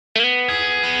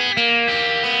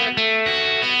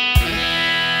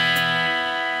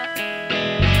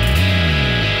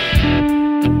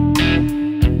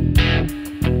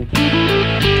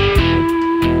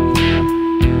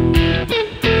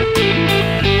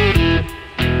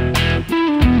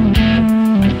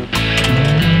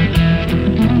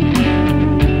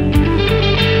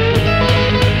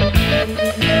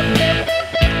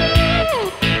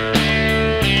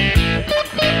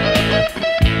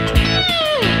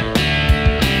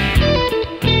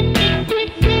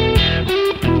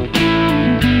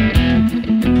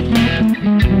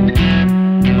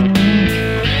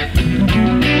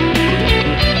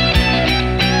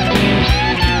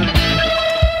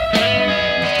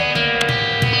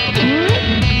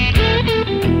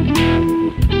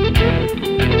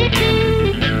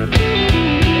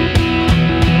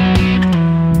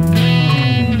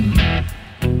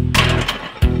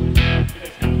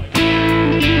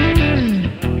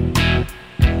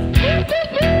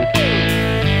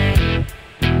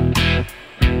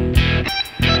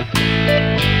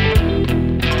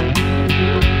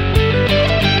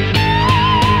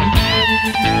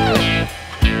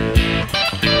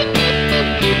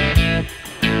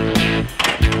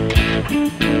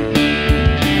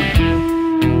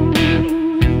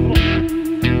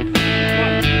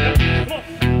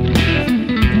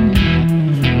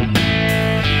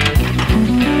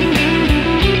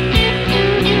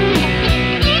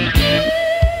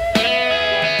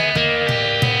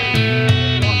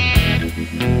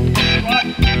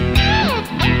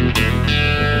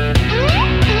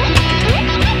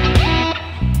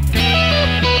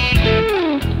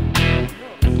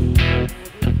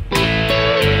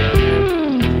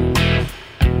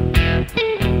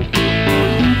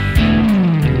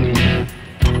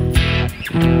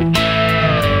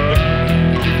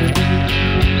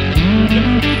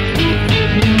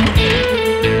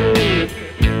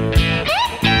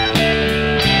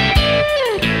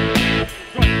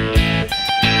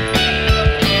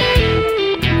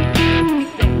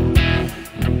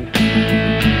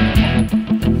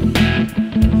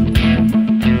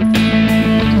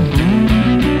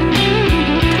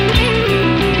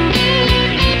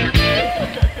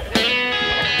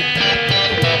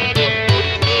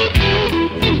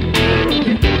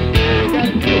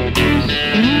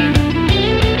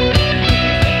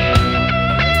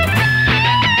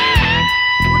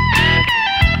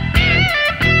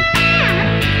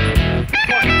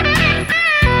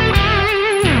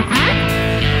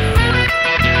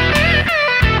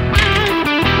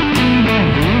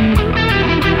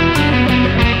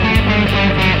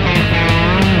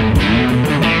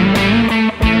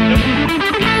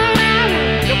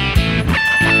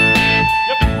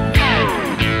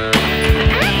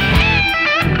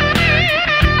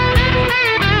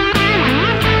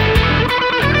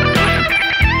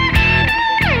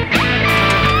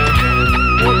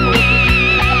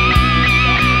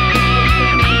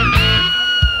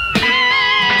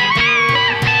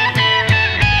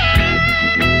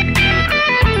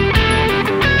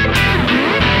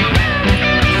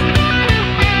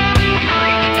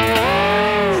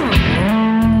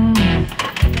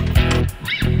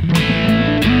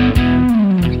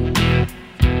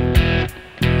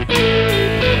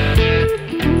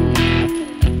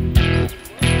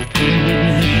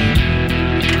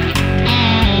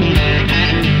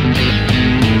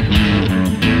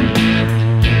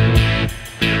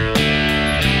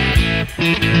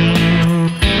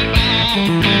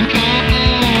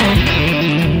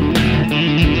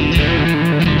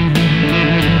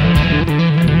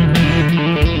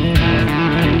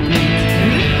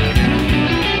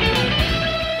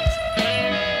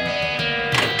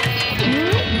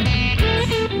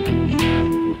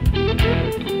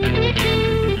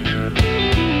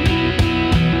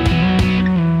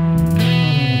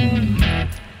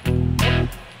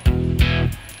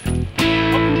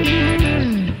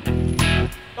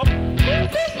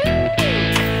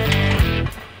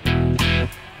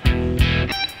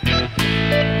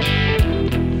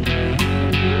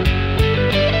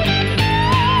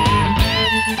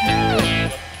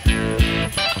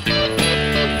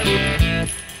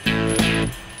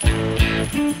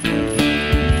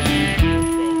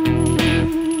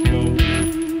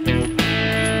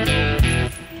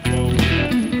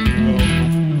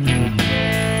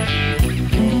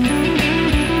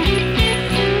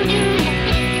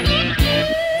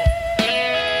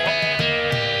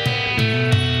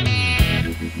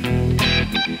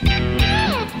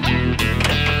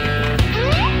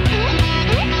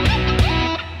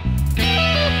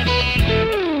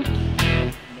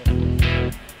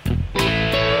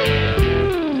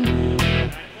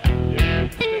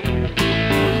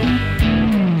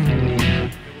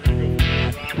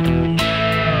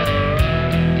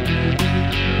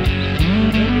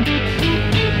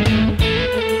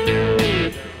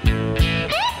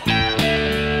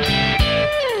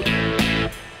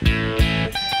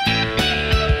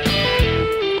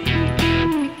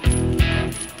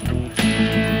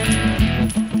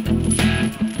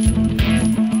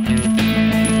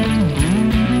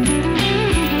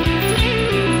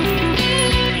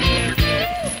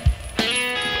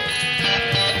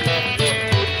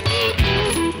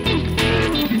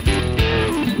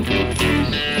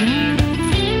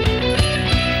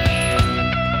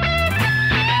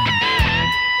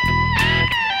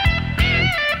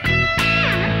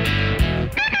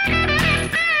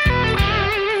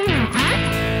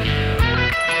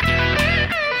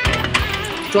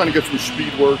trying to get some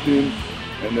speed work in,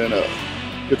 and then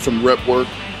get some rep work,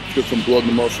 get some blood in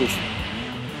the muscles.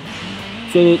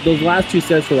 So those last 2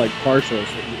 sets were like partials.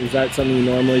 Is that something you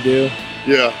normally do?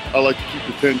 Yeah, I like to keep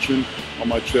the tension on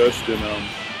my chest and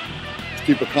just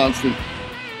keep a constant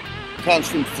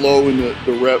flow in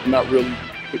the rep, not really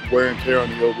put wear and tear on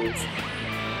the elbows.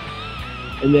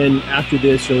 And then after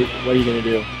this, what are you going to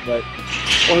do?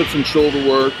 I'll hit some shoulder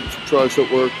work and some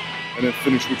tricep work, and then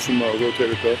finish with some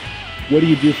rotator cuff. What do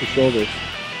you do for shoulders?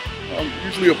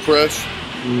 Usually a press,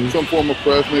 some form of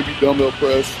press, maybe dumbbell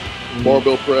press,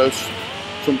 barbell press,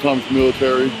 sometimes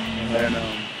military, and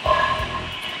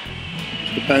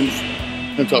depends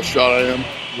how shot I am.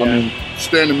 Yeah. I mean,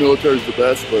 standing military is the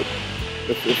best, but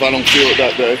if I don't feel it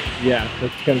that day. Yeah,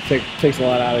 that kind of takes a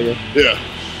lot out of you. Yeah.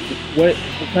 What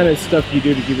kind of stuff do you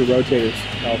do to keep your rotators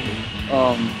healthy?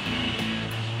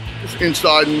 Just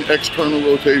inside and external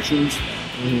rotations,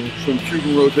 some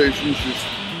Cuban rotations, just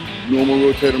normal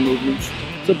rotator movements.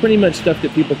 So pretty much stuff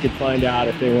that people could find out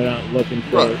if they went out looking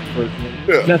for,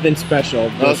 Yeah. Nothing special.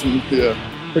 Nothing, yeah.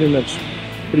 Pretty much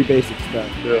pretty basic stuff.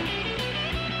 Yeah.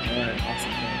 All right,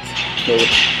 awesome, thanks.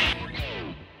 So,